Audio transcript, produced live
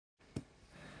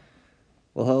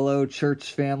Well, hello,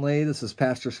 church family. This is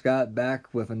Pastor Scott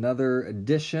back with another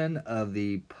edition of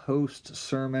the post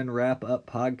sermon wrap up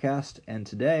podcast. And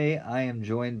today I am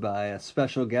joined by a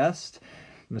special guest,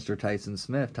 Mr. Tyson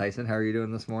Smith. Tyson, how are you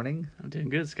doing this morning? I'm doing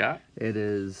good, Scott. It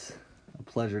is a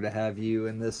pleasure to have you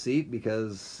in this seat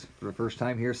because for the first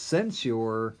time here since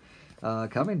your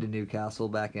coming to Newcastle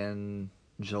back in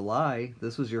July,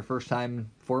 this was your first time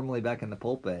formally back in the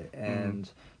pulpit. And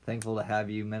thankful to have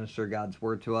you minister God's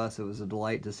word to us. It was a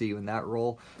delight to see you in that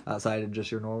role, outside of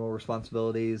just your normal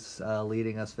responsibilities,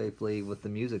 leading us faithfully with the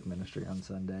music ministry on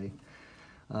Sunday.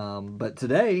 But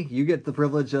today, you get the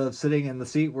privilege of sitting in the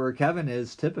seat where Kevin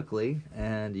is typically,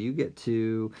 and you get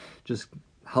to just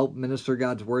help minister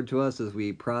God's word to us as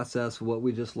we process what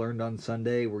we just learned on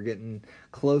Sunday. We're getting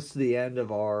close to the end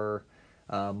of our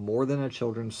More Than a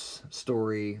Children's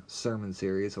Story sermon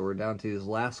series, so we're down to these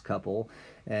last couple.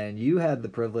 And you had the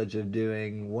privilege of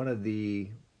doing one of the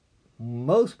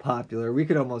most popular, we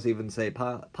could almost even say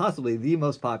possibly the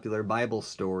most popular Bible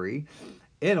story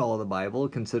in all of the Bible,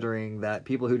 considering that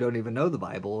people who don't even know the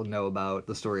Bible know about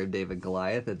the story of David and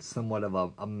Goliath. It's somewhat of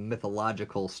a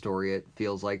mythological story, it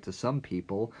feels like, to some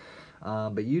people.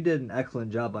 But you did an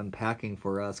excellent job unpacking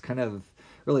for us, kind of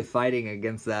really fighting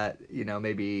against that,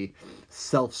 maybe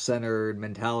self-centered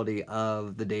mentality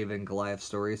of the David and Goliath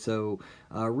story. So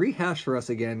rehash for us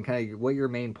again kind of what your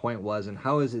main point was and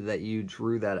how is it that you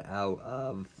drew that out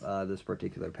of this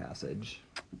particular passage?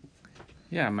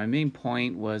 Yeah, my main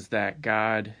point was that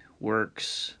God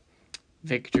works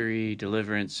victory,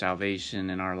 deliverance, salvation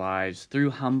in our lives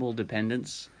through humble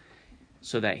dependence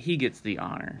so that He gets the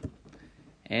honor.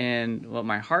 And what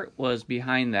my heart was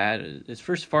behind that is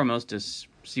first and foremost to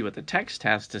see what the text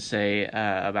has to say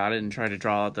about it and try to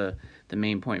draw out the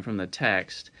main point from the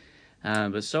text.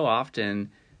 But so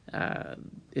often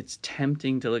it's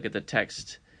tempting to look at the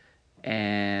text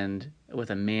and with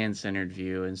a man-centered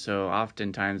view. And so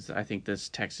oftentimes I think this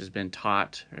text has been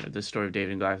taught, or the story of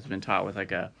David and Goliath has been taught with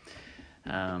like a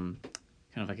kind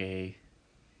of like a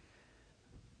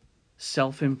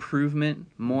self-improvement,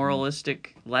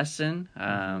 moralistic lesson.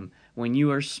 When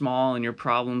you are small and your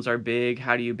problems are big,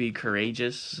 how do you be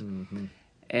courageous? And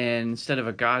instead of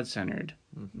a God-centered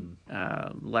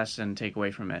lesson, take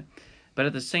away from it. But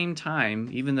at the same time,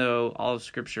 even though all of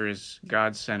Scripture is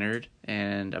God-centered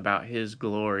and about His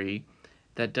glory,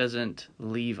 that doesn't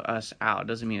leave us out. It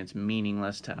doesn't mean it's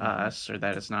meaningless to us or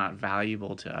that it's not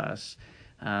valuable to us.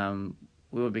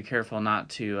 We would be careful not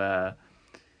to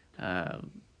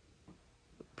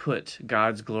put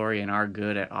God's glory and our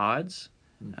good at odds.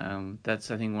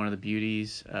 That's, I think, one of the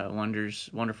beauties,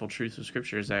 wonderful truths of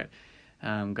Scripture is that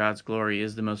God's glory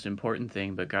is the most important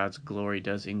thing, but God's glory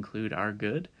does include our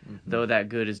good, though that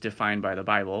good is defined by the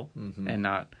Bible and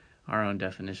not our own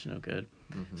definition of good.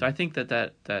 So I think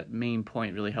that main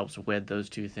point really helps wed those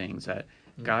two things, that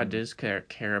God does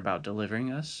care about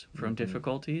delivering us from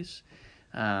difficulties.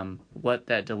 What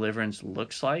that deliverance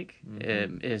looks like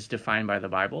is defined by the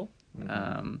Bible.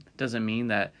 Doesn't mean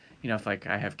that, if like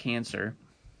I have cancer,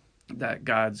 that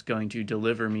God's going to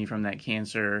deliver me from that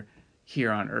cancer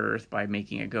here on earth by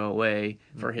making it go away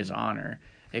for His honor.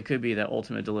 It could be that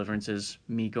ultimate deliverance is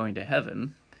me going to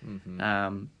heaven.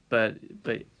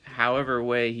 But however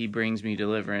way He brings me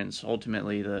deliverance,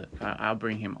 ultimately I'll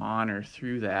bring Him honor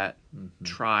through that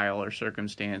trial or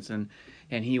circumstance, and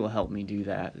He will help me do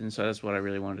that. And so that's what I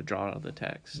really wanted to draw out of the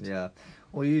text. Yeah.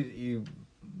 Well, you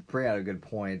bring out a good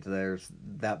point. There's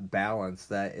that balance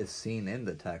that is seen in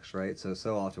the text, right?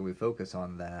 So often we focus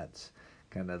on that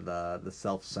kind of the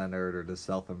self-centered or the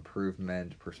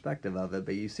self-improvement perspective of it,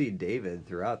 but you see David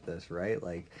throughout this, right?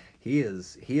 Like he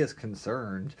is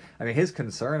concerned. I mean, his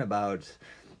concern about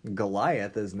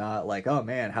Goliath is not like, oh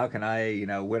man, how can I,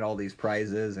 win all these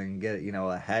prizes and get,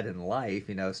 ahead in life,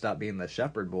 stop being the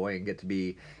shepherd boy and get to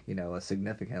be, a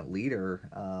significant leader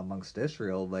amongst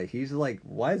Israel. But he's like,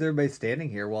 why is everybody standing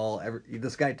here while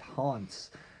this guy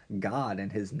taunts God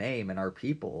and His name and our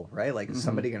people, right? Like, is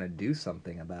somebody going to do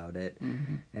something about it?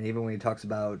 And even when he talks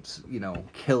about,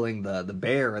 killing the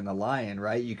bear and the lion,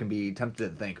 right? You can be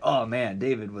tempted to think, oh man,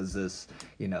 David was this,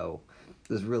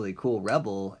 this really cool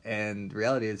rebel. And the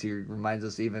reality is, he reminds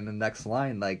us even in the next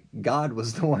line, like, God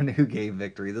was the one who gave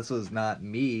victory. This was not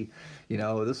me,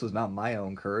 this was not my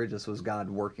own courage. This was God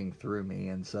working through me.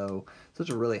 And so, such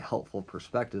a really helpful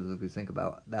perspective as we think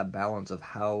about that balance of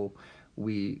how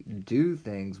we do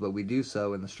things, but we do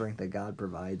so in the strength that God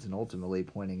provides and ultimately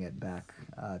pointing it back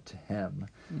to Him.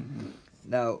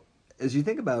 Now, as you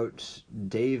think about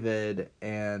David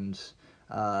and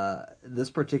this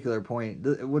particular point,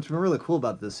 what's been really cool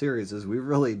about this series is we've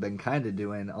really been kind of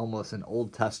doing almost an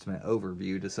Old Testament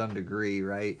overview to some degree,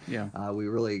 right? Yeah. We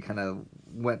really kind of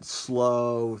went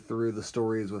slow through the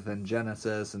stories within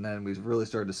Genesis, and then we really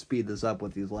started to speed this up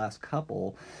with these last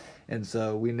couple. And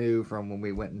so we knew from when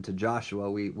we went into Joshua,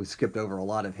 we skipped over a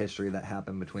lot of history that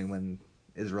happened between when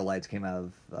Israelites came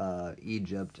out of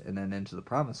Egypt and then into the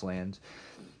Promised Land.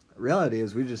 Reality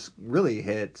is we just really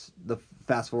hit the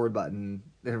fast forward button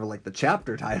and like the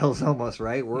chapter titles almost,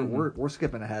 right? We're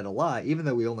skipping ahead a lot, even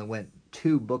though we only went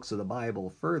 2 books of the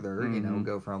Bible further,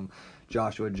 go from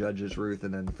Joshua, Judges, Ruth,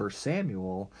 and then First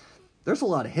Samuel. There's a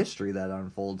lot of history that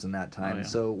unfolds in that time. Oh, yeah.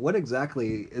 So what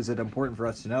exactly is it important for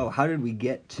us to know? How did we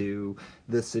get to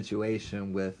this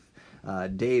situation with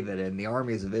David and the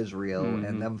armies of Israel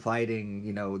and them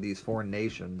fighting, these foreign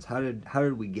nations? How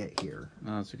did we get here?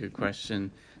 Oh, that's a good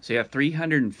question. So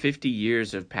 350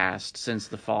 years have passed since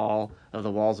the fall of the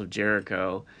walls of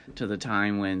Jericho to the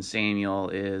time when Samuel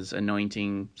is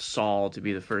anointing Saul to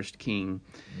be the first king.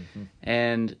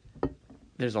 And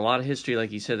there's a lot of history,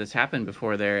 like you said, that's happened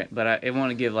before there, but I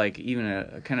want to give like even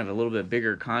a kind of a little bit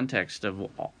bigger context of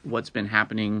what's been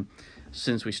happening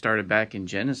since we started back in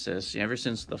Genesis. Ever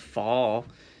since the fall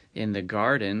in the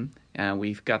garden,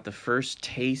 we've got the first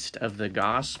taste of the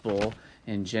gospel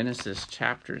in Genesis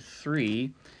chapter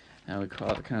 3. We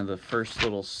call it kind of the first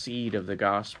little seed of the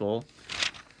gospel.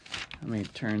 Let me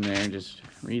turn there and just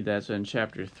read that. So in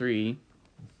chapter 3,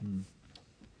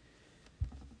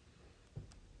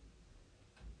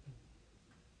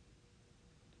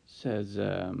 says,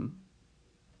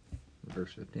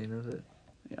 verse 15, is it?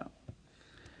 Yeah.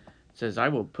 It says, I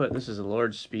will put, this is the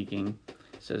Lord speaking,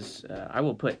 it says, I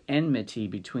will put enmity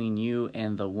between you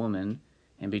and the woman,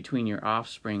 and between your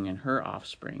offspring and her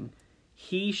offspring.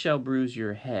 He shall bruise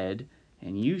your head,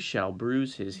 and you shall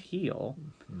bruise his heel.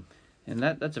 And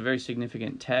that's a very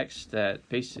significant text that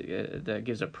that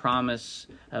gives a promise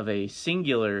of a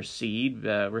singular seed,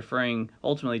 referring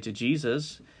ultimately to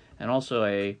Jesus, and also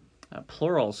a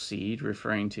plural seed,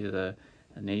 referring to the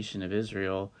nation of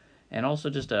Israel, and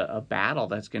also just a battle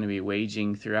that's going to be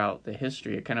waging throughout the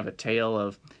history, a kind of a tale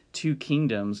of 2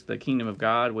 kingdoms, the kingdom of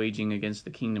God waging against the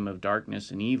kingdom of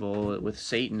darkness and evil, with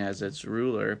Satan as its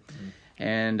ruler.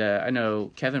 And I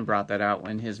know Kevin brought that out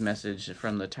in his message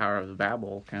from the Tower of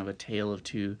Babel, kind of a tale of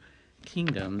 2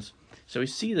 kingdoms. So we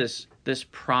see this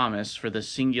promise for the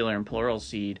singular and plural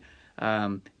seed,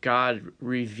 God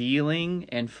revealing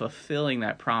and fulfilling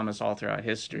that promise all throughout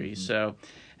history. So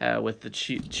with the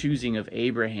choosing of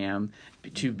Abraham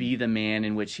to be the man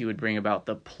in which he would bring about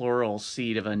the plural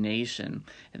seed of a nation.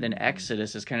 And then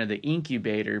Exodus is kind of the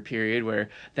incubator period where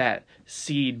that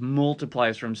seed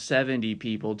multiplies from 70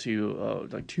 people to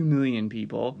like 2 million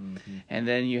people. And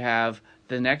then you have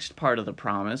the next part of the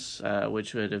promise,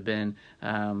 which would have been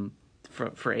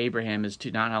for Abraham, is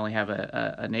to not only have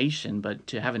a nation, but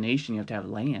to have a nation you have to have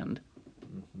land.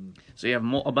 So you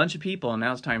have a bunch of people, and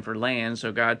now it's time for land.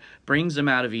 So God brings them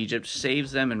out of Egypt,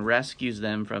 saves them, and rescues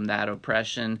them from that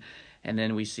oppression. And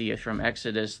then we see from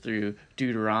Exodus through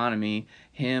Deuteronomy,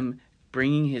 him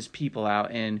bringing his people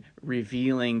out and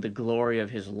revealing the glory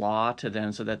of his law to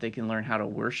them so that they can learn how to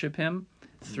worship him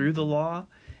through the law,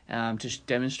 to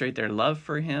demonstrate their love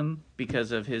for him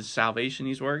because of his salvation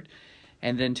he's worked.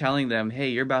 And then telling them, hey,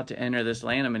 you're about to enter this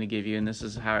land I'm going to give you, and this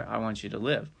is how I want you to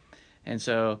live. And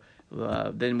so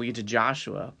then we get to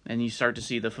Joshua, and you start to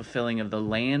see the fulfilling of the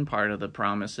land part of the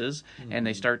promises, and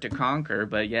they start to conquer,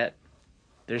 but yet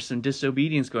there's some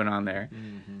disobedience going on there.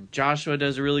 Joshua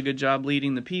does a really good job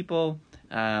leading the people.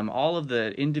 All of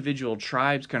the individual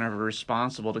tribes kind of are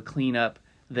responsible to clean up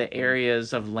the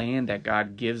areas of land that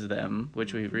God gives them,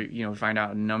 which we find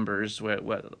out in Numbers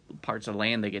what parts of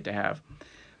land they get to have.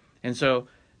 And so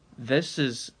this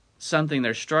is something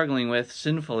they're struggling with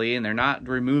sinfully, and they're not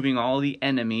removing all the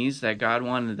enemies that God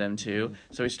wanted them to.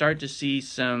 So we start to see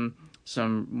some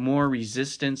more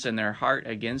resistance in their heart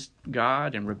against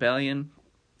God and rebellion.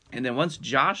 And then once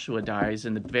Joshua dies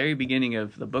in the very beginning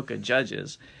of the book of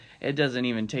Judges, it doesn't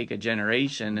even take a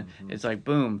generation. It's like,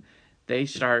 boom, they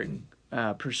start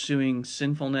pursuing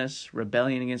sinfulness,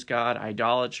 rebellion against God,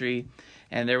 idolatry.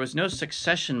 And there was no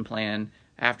succession plan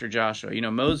after Joshua.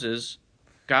 Moses,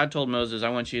 God told Moses, I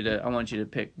want you to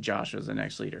pick Joshua as the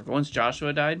next leader. But once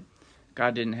Joshua died,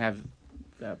 God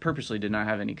purposely did not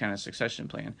have any kind of succession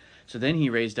plan. So then he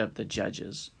raised up the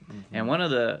judges. And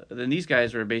then these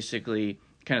guys were basically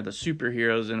kind of the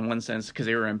superheroes in one sense because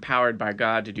they were empowered by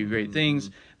God to do great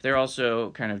things. They're also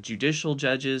kind of judicial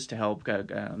judges to help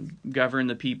govern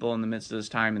the people in the midst of this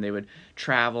time, and they would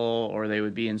travel or they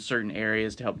would be in certain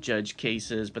areas to help judge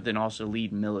cases, but then also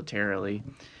lead militarily.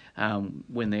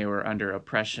 when they were under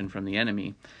oppression from the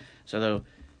enemy. So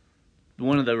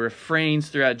one of the refrains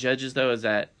throughout Judges, though, is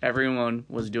that everyone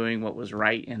was doing what was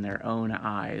right in their own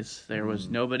eyes.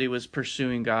 Nobody was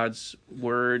pursuing God's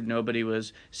word. Nobody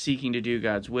was seeking to do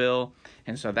God's will.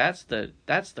 And so that's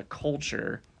the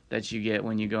culture that you get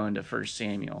when you go into 1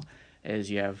 Samuel, is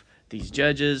you have these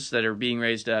judges that are being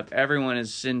raised up. Everyone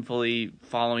is sinfully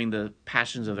following the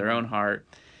passions of their own heart.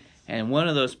 And one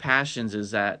of those passions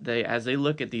is that as they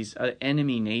look at these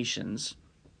enemy nations,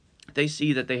 they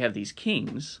see that they have these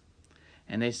kings,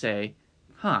 and they say,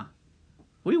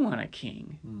 we want a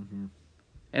king. Mm-hmm.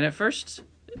 And at first,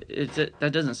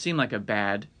 that doesn't seem like a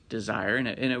bad desire, and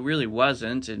it really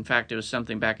wasn't. In fact, it was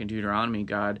something back in Deuteronomy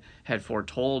God had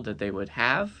foretold that they would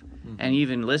have, and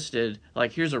even listed,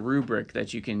 like, here's a rubric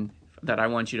that I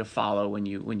want you to follow when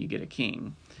you get a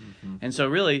king. Mm-hmm. And so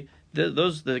really,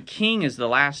 the king is the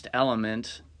last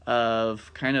element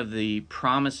of kind of the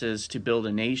promises to build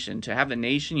a nation. To have a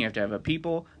nation, you have to have a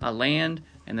people, a land,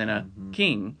 and then a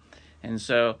king. And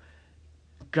so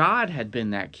God had been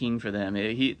that king for them.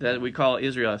 That we call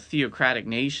Israel a theocratic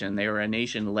nation. They were a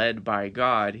nation led by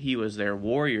God. He was their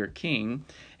warrior king.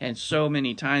 And so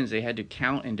many times they had to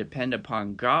count and depend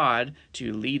upon God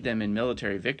to lead them in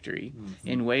military victory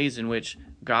in ways in which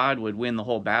God would win the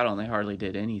whole battle and they hardly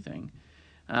did anything.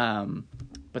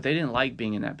 But they didn't like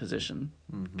being in that position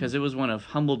because it was one of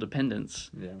humble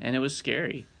dependence, and it was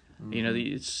scary. You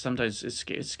know, sometimes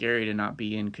it's scary to not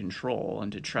be in control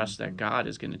and to trust that God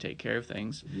is going to take care of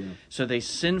things. Yeah. So they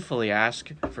sinfully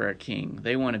ask for a king.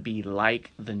 They want to be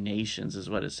like the nations, is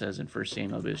what it says in 1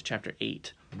 Samuel, but it's chapter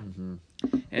 8. Mm-hmm.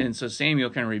 And so Samuel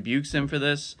kind of rebukes them for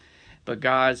this, but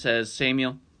God says,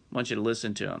 Samuel, I want you to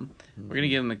listen to him. Mm-hmm. We're going to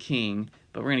give him a king,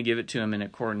 but we're going to give it to him in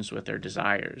accordance with their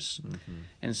desires. Mm-hmm.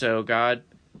 And so God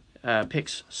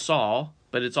picks Saul,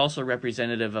 but it's also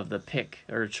representative of the pick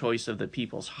or choice of the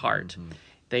people's heart. Mm-hmm.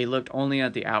 They looked only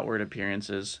at the outward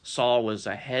appearances. Saul was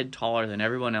a head taller than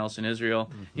everyone else in Israel.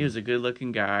 Mm-hmm. He was a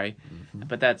good-looking guy,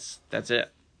 but that's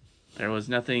it. There was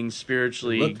nothing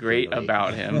spiritually great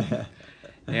about him.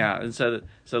 Yeah, and so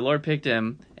the Lord picked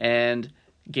him and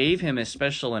gave him a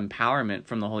special empowerment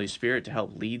from the Holy Spirit to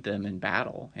help lead them in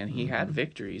battle, and he had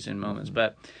victories in moments.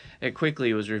 But it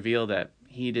quickly was revealed that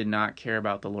he did not care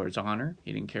about the Lord's honor.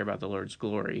 He didn't care about the Lord's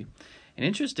glory. And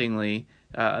interestingly,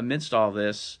 amidst all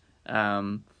this,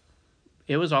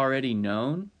 it was already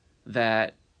known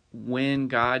that when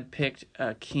God picked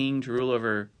a king to rule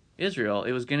over Israel,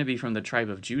 it was going to be from the tribe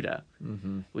of Judah.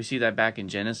 Mm-hmm. We see that back in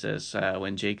Genesis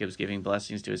when Jacob's giving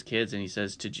blessings to his kids, and he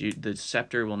says, the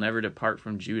scepter will never depart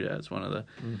from Judah. It's one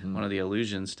of the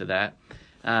allusions to that.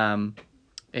 And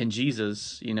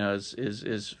Jesus, you know,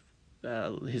 is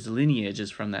his lineage is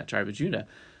from that tribe of Judah.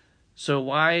 So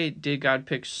why did God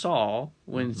pick Saul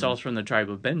when Saul's from the tribe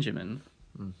of Benjamin?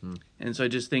 Mm-hmm. And so I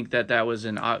just think that was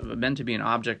meant to be an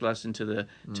object lesson to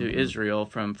Israel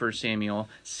from 1 Samuel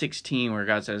 16, where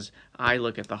God says, I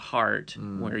look at the heart,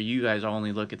 where you guys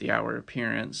only look at the outward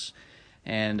appearance,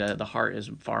 and the heart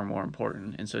is far more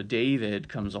important. And so David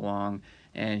comes along,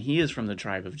 and he is from the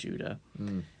tribe of Judah.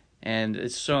 And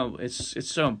it's so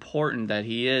important that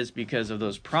he is, because of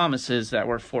those promises that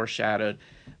were foreshadowed.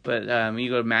 But you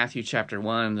go to Matthew chapter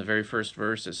 1, the very first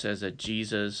verse, it says that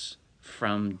Jesus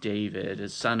from David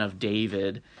is son of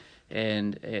David,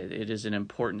 and it is an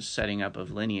important setting up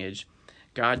of lineage.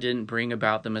 God didn't bring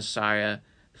about the Messiah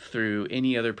through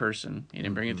any other person. He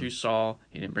didn't bring it through Saul.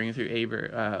 He didn't bring it through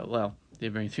Abraham. He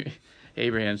did bring it through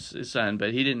Abraham's son,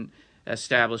 but he didn't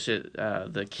establish it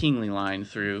the kingly line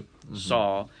through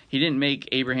Saul. He didn't make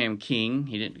Abraham king.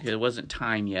 It wasn't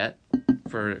time yet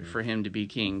for him to be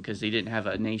king, because he didn't have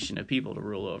a nation of people to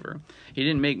rule over. He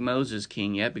didn't make Moses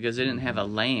king yet because they didn't have a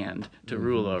land to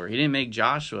rule over. He didn't make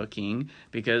Joshua king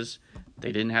because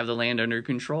they didn't have the land under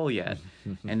control yet.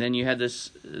 And then you had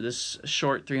this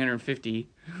short 350,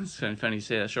 it's kind of funny to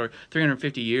say that, short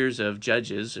 350 years of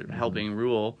judges helping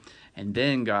rule, and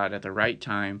then God at the right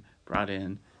time brought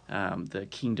in the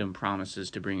kingdom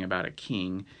promises to bring about a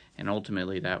king, and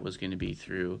ultimately that was going to be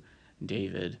through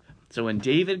David. So when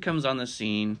David comes on the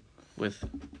scene with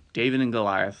David and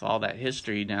Goliath, all that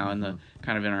history now in the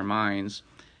kind of in our minds,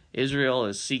 Israel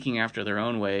is seeking after their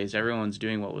own ways. Everyone's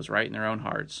doing what was right in their own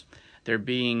hearts. They're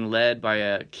being led by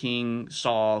a king,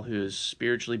 Saul, who is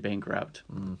spiritually bankrupt,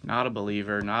 not a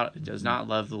believer, does not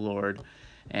love the Lord,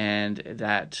 and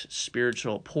that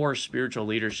poor spiritual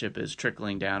leadership is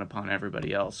trickling down upon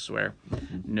everybody else, where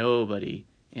nobody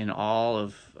in all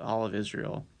of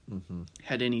Israel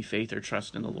had any faith or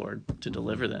trust in the Lord to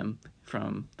deliver them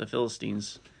from the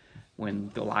Philistines when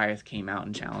Goliath came out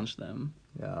and challenged them.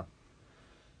 Yeah.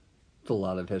 It's a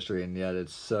lot of history, and yet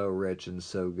it's so rich and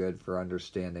so good for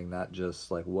understanding not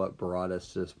just like what brought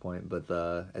us to this point, but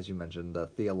the, as you mentioned, the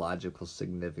theological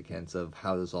significance of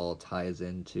how this all ties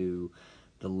into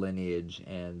the lineage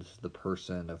and the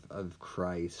person of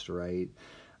Christ, right?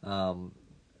 Um,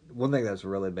 One thing that's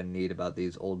really been neat about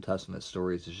these Old Testament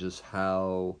stories is just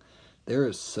how there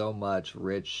is so much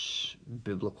rich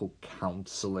biblical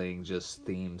counseling, just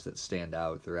themes that stand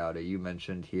out throughout it. You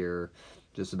mentioned here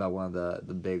just about one of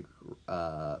the big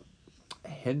uh,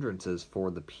 hindrances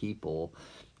for the people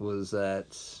was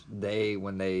that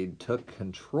when they took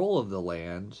control of the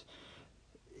land,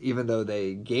 even though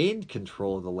they gained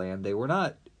control of the land, they were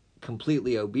not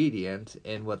completely obedient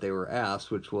in what they were asked,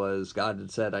 which was God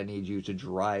had said, I need you to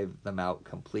drive them out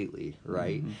completely,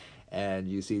 right? Mm-hmm. And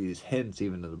you see these hints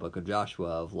even in the book of Joshua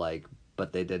of like,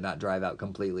 but they did not drive out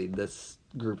completely this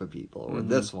group of people or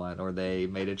this one, or they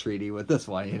made a treaty with this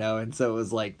one, and so it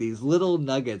was like these little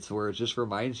nuggets where it just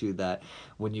reminds you that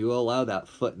when you allow that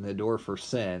foot in the door for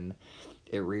sin,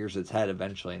 it rears its head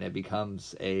eventually, and it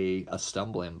becomes a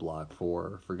stumbling block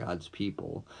for God's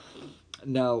people.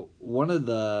 Now, one of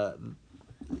the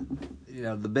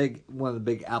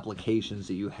big applications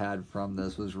that you had from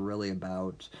this was really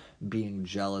about being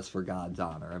jealous for God's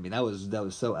honor. I mean, that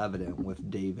was so evident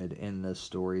with David in this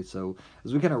story. So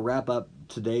as we kind of wrap up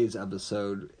today's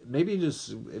episode, maybe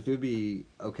just, if it would be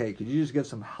okay, could you just give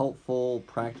some helpful,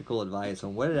 practical advice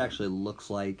on what it actually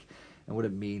looks like and what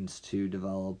it means to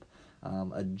develop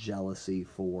a jealousy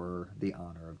for the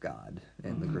honor of God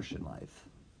in the Christian life?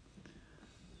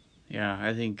 Yeah,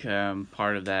 I think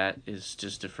part of that is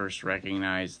just to first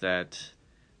recognize that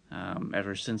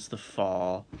ever since the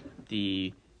fall,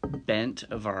 the bent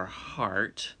of our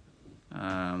heart,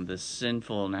 the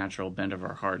sinful natural bent of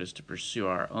our heart, is to pursue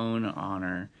our own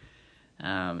honor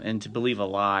and to believe a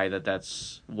lie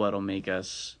that's what'll make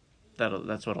us,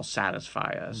 that's what'll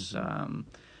satisfy us. Mm-hmm.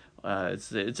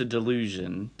 It's a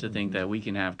delusion to think that we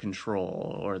can have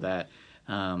control, or that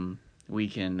we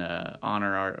can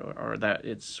honor or that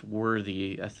it's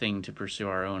worthy a thing to pursue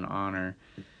our own honor.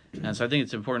 And so I think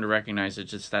it's important to recognize that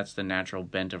just that's the natural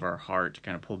bent of our heart, to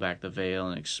kind of pull back the veil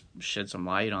and shed some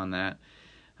light on that.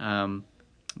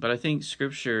 But I think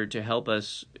Scripture, to help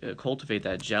us cultivate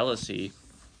that jealousy,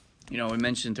 we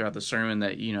mentioned throughout the sermon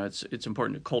that it's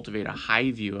important to cultivate a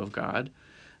high view of God,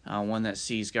 one that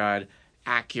sees God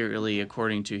accurately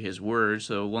according to His Word.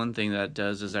 So one thing that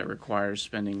does is that requires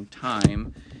spending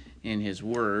time in His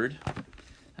Word.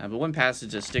 But one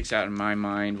passage that sticks out in my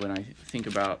mind when I think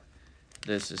about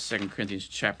this is 2 Corinthians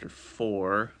chapter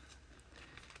 4.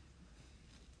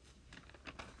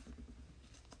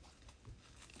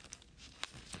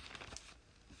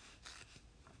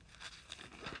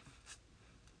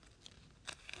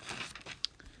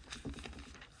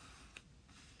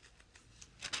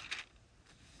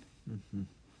 Mm-hmm.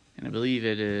 And I believe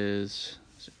it is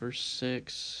it verse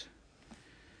 6?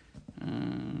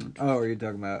 Are you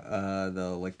talking about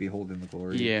the beholding the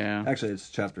glory? Yeah. Actually,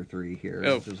 it's chapter 3 here.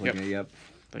 Oh, just looking yep.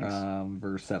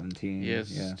 Verse 17.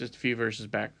 Yes, yeah. Just a few verses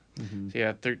back. Mm-hmm. So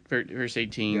yeah, verse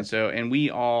 18. Yep. So, and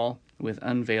we all, with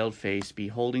unveiled face,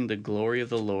 beholding the glory of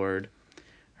the Lord,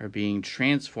 are being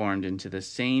transformed into the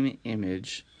same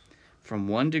image from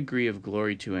one degree of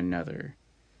glory to another.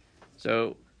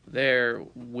 So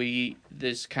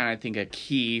this kind of, I think, a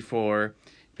key for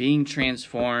being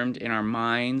transformed in our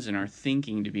minds and our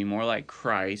thinking to be more like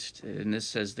Christ, and this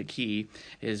says the key,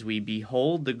 is we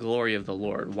behold the glory of the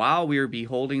Lord. While we are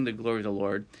beholding the glory of the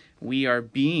Lord, we are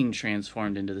being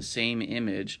transformed into the same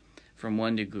image from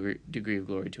one degree of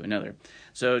glory to another.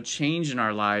 So change in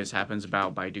our lives happens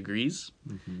about by degrees.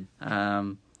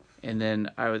 Mm-hmm. And then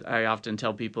I often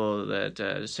tell people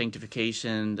that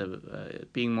sanctification,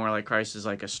 being more like Christ, is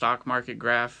like a stock market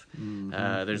graph.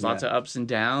 Mm-hmm. There's lots of ups and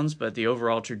downs, but the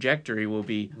overall trajectory will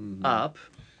be up.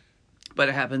 But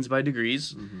it happens by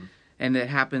degrees, and it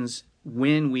happens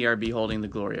when we are beholding the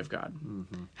glory of God.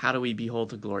 Mm-hmm. How do we behold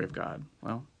the glory of God?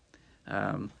 Well,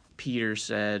 Peter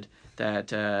said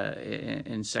that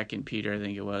in 2 Peter, I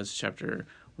think it was, chapter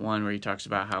 1, where he talks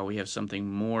about how we have something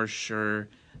more sure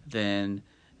than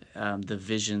the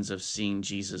visions of seeing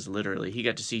Jesus literally. He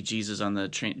got to see Jesus on the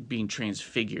being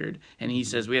transfigured, and he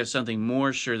says we have something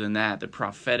more sure than that, the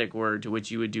prophetic word, to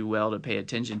which you would do well to pay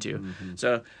attention to. Mm-hmm.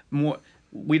 So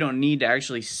we don't need to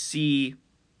actually see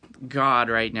God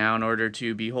right now in order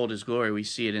to behold His glory. We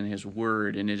see it in His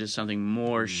Word, and it is something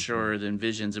more sure than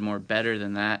visions and more better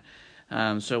than that.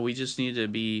 So we just need to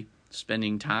be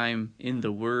spending time in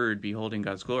the Word, beholding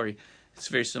God's glory. it's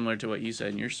very similar to what you said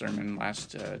in your sermon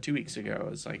last 2 weeks ago.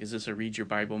 It's like, is this a read your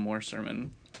Bible more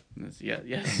sermon? And it's,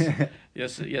 yes,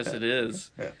 yes, it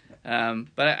is.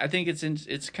 But I think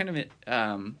it's kind of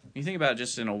you think about it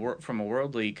just from a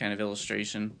worldly kind of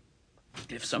illustration.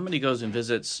 If somebody goes and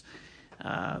visits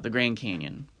the Grand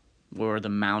Canyon or the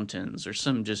mountains or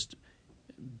some just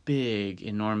big,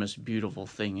 enormous, beautiful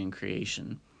thing in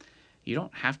creation, you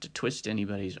don't have to twist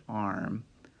anybody's arm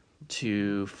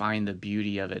to find the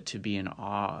beauty of it, to be in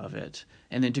awe of it,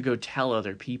 and then to go tell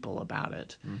other people about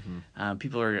it. Mm-hmm.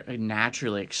 People are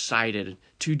naturally excited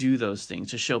to do those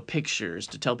things, to show pictures,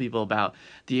 to tell people about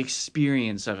the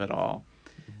experience of it all.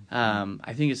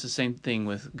 I think it's the same thing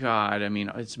with God. I mean,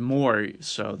 it's more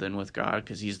so than with God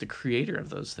because he's the creator of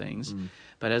those things.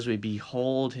 But as we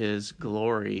behold his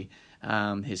glory,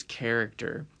 his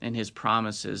character, and his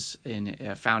promises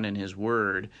found in his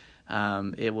word,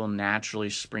 it will naturally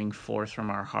spring forth from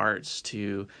our hearts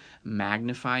to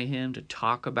magnify him, to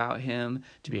talk about him,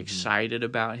 to be excited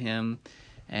about him,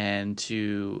 and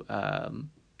to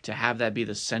have that be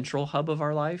the central hub of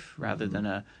our life rather than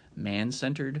a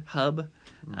man-centered hub.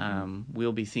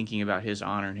 We'll be thinking about his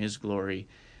honor and his glory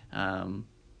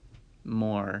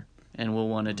more, and we'll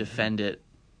want to defend it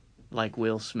like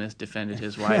Will Smith defended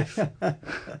his wife at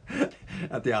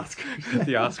the Oscars. At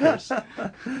the Oscars.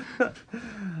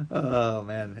 Oh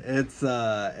man,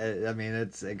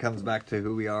 it comes back to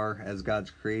who we are as God's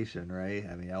creation, right?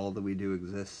 I mean, all that we do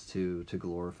exists to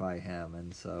glorify him,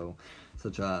 and so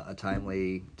such a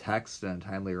timely text and a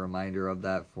timely reminder of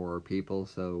that for people.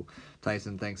 So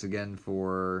Tyson, thanks again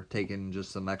for taking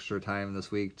just some extra time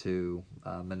this week to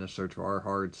minister to our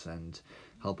hearts and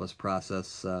help us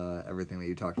process everything that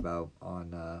you talked about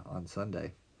on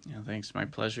Sunday. Yeah, thanks. My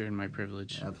pleasure and my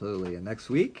privilege. Absolutely. And next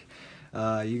week,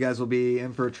 you guys will be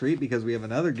in for a treat because we have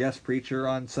another guest preacher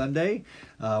on Sunday,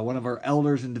 one of our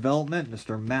elders in development,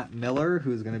 Mr. Matt Miller,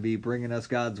 who's going to be bringing us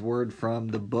God's word from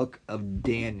the book of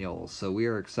Daniel. So we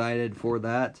are excited for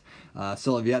that.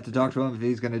 Still have yet to talk to him if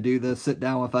he's going to do this sit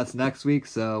down with us next week.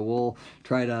 So we'll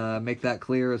try to make that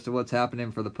clear as to what's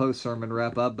happening for the post-sermon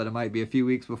wrap-up, but it might be a few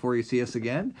weeks before you see us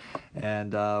again.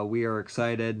 And we are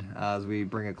excited as we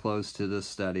bring a close to this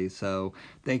study. So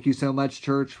thank you so much,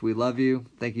 church. We love you.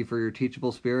 Thank you for your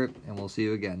teachable spirit, and we'll see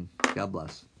you again. God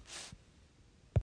bless.